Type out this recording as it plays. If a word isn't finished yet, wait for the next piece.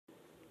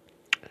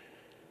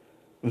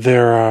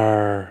There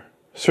are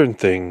certain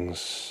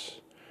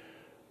things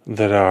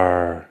that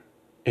are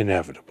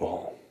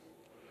inevitable.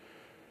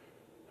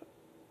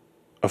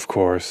 Of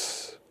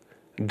course,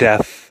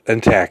 death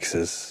and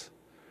taxes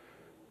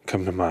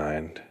come to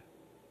mind.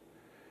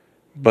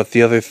 But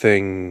the other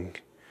thing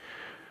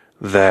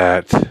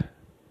that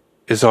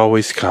is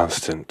always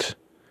constant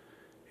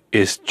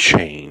is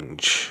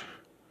change.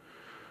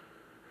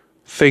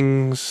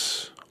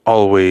 Things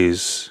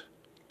always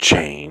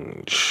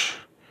change.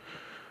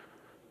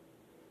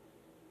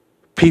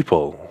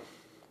 People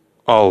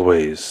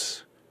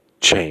always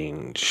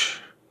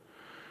change.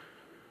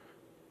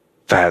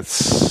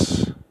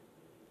 That's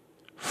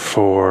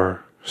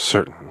for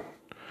certain.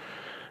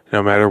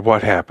 No matter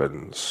what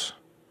happens,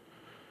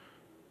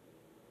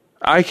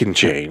 I can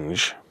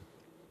change,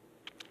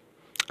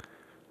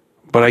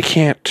 but I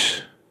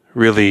can't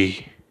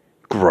really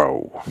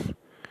grow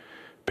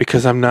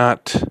because I'm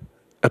not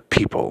a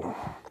people.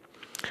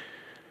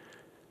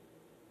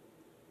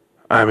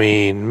 I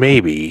mean,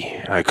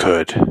 maybe I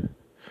could,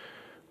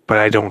 but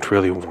I don't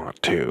really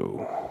want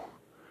to.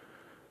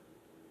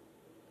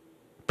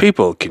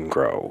 People can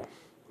grow,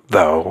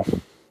 though.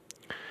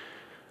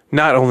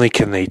 Not only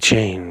can they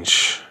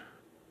change,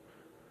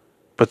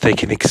 but they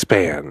can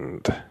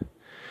expand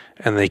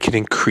and they can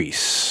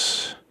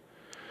increase.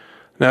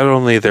 Not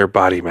only their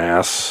body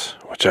mass,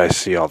 which I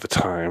see all the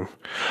time,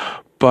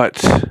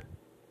 but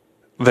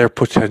their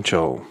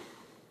potential,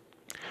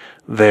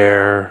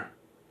 their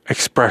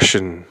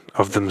expression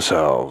of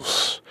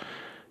themselves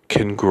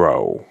can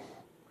grow,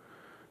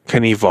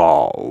 can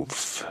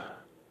evolve.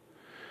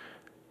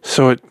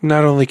 So it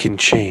not only can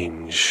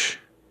change,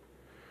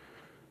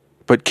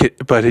 but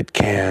it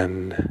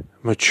can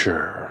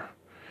mature,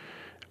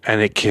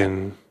 and it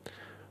can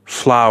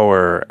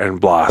flower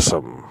and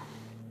blossom.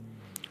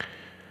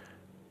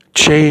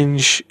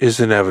 Change is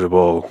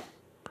inevitable.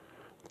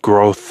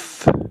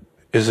 Growth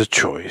is a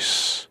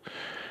choice.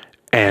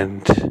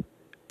 And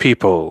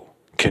people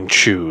can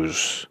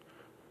choose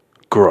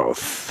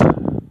growth.